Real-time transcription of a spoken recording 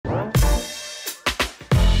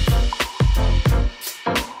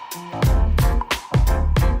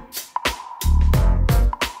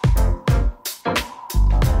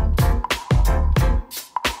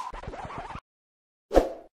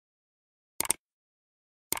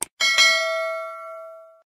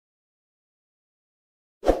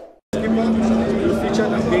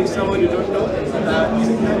featured against someone you don't know. Isn't that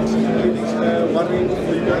worrying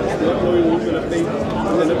for you guys, not knowing who's going to play in the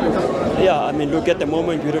Nedbank Cup? Yeah, I mean, look, at the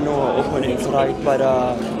moment we don't know our opponents, right? But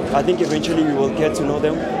I think eventually we will get to know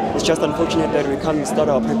them. It's just unfortunate that we can't start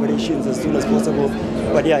our preparations as soon as possible.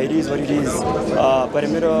 But yeah, it is what it is. But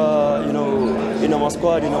in our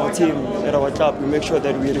squad, in our team, at our club, we make sure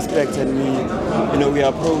that we respect and we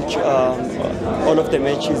approach all of the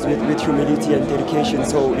matches with humility and dedication.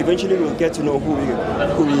 So eventually we'll get to know who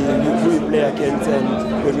we play against,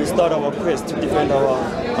 and when we start our quest to defend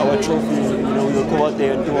our trophy, we'll go out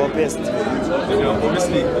there and do our best.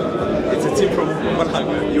 Obviously, it's a team from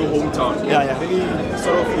Mpumalanga, your hometown. Yeah. Any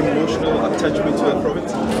sort of emotional attachment to that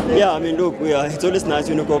province? Yeah, I mean, look, it's always nice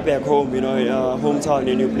when you go back home, hometown,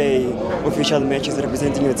 and you play official matches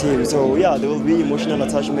representing your team. So yeah, there will be emotional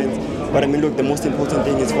attachment. But I mean, look, the most important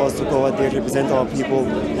thing is for us to go out there, represent our people,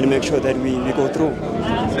 and make sure that we go through.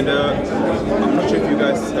 And I'm not sure if you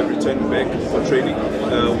guys have returned back for training.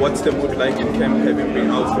 What's the mood like in camp, having been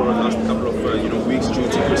out for the last couple of weeks due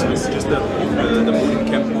to Christmas? Just the mood in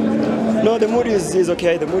camp? No, the mood is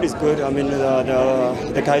okay. The mood is good. I mean,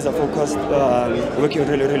 the guys are focused, working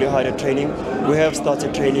really hard at training. We have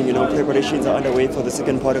started training. Preparations are underway for the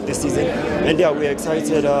second part of the season, and yeah, we're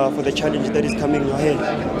excited for the challenge that is coming ahead.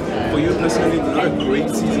 For you personally, not a great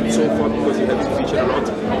season so far because you haven't featured a lot.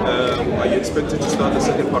 Are you expected to start the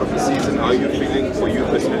second part of the season? How are you feeling for you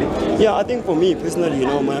personally? Yeah, I think for me personally,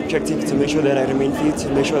 my objective is to make sure that I remain fit,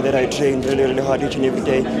 to make sure that I train really hard each and every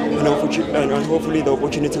day, and hopefully the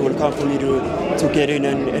opportunity will come for me to get in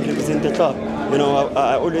and represent the club.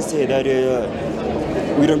 I always say that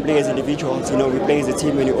we don't play as individuals, we play as a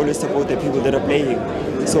team, and you always support the people that are playing.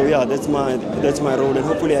 So yeah, that's my role, and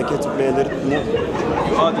hopefully I get to play a little bit more.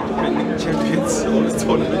 You are the defending champions of this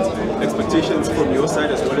tournament. Expectations from your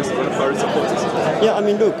side as well as from the Paarl supporters? Yeah, I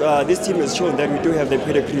mean, look, this team has shown that we do have the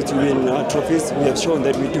pedigree to win trophies. We have shown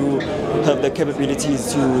that we do have the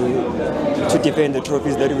capabilities to defend the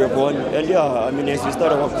trophies that we have won. And yeah, I mean, as we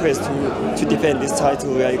start our quest to defend this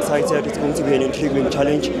title, we are excited. It's going to be an intriguing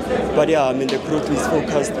challenge. But yeah, I mean, the group is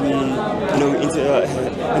focused. We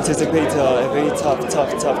anticipate a very tough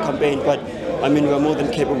campaign. But I mean, we are more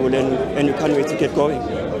than capable, and we can't wait to get going.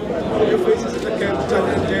 Your faces in the camp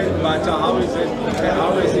challenge, but how is it?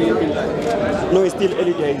 How is it looking like? No, it's still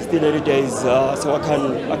early days, so I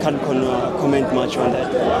can't comment much on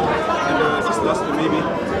that. And just lastly, maybe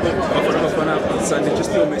on Sunday,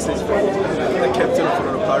 just your message from the captain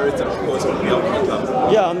of the Pirates and of course on behalf of the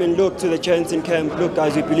club. Yeah, I mean, look, to the chants in camp, look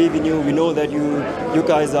guys, we believe in you. We know that you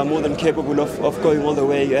guys are more than capable of going all the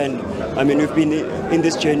way, and I mean, we've been in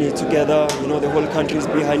this journey together. The whole country is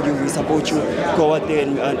behind you. We support you. Go out there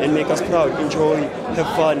and make us proud. Enjoy, have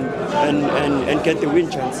fun, and get the win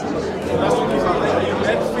chance.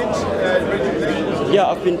 Yeah,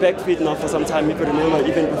 I've been back fit now for some time. If you remember,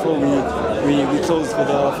 even before we closed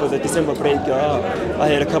for the December break, I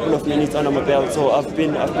had a couple of minutes under my belt, so I've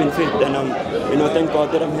been fit, and thank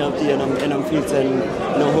God that I'm healthy and I'm fit, and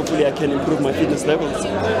hopefully I can improve my fitness levels.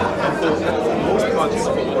 And for most parts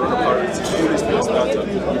of the Pirates, including the starter,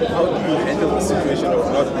 how do you handle the situation of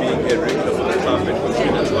not being a regular for the club and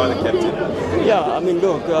continuing to be the captain? Yeah, I mean,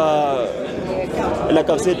 look. Like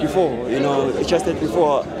I've said before,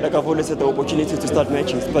 like I've always had the opportunity to start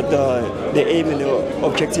matches, but the aim and the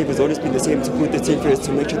objective has always been the same, to put the team first,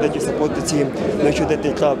 to make sure that you support the team, make sure that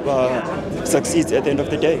the club succeeds at the end of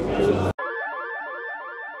the day.